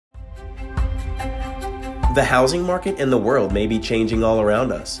The housing market and the world may be changing all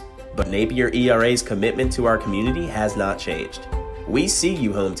around us, but Napier ERA's commitment to our community has not changed. We see you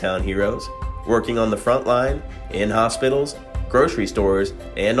hometown heroes, working on the front line, in hospitals, grocery stores,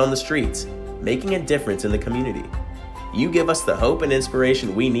 and on the streets, making a difference in the community. You give us the hope and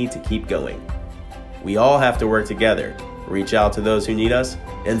inspiration we need to keep going. We all have to work together, reach out to those who need us,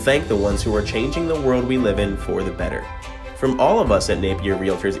 and thank the ones who are changing the world we live in for the better. From all of us at Napier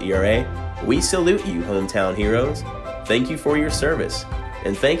Realtors ERA, we salute you, hometown heroes. Thank you for your service,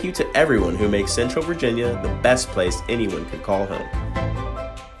 and thank you to everyone who makes Central Virginia the best place anyone could call home.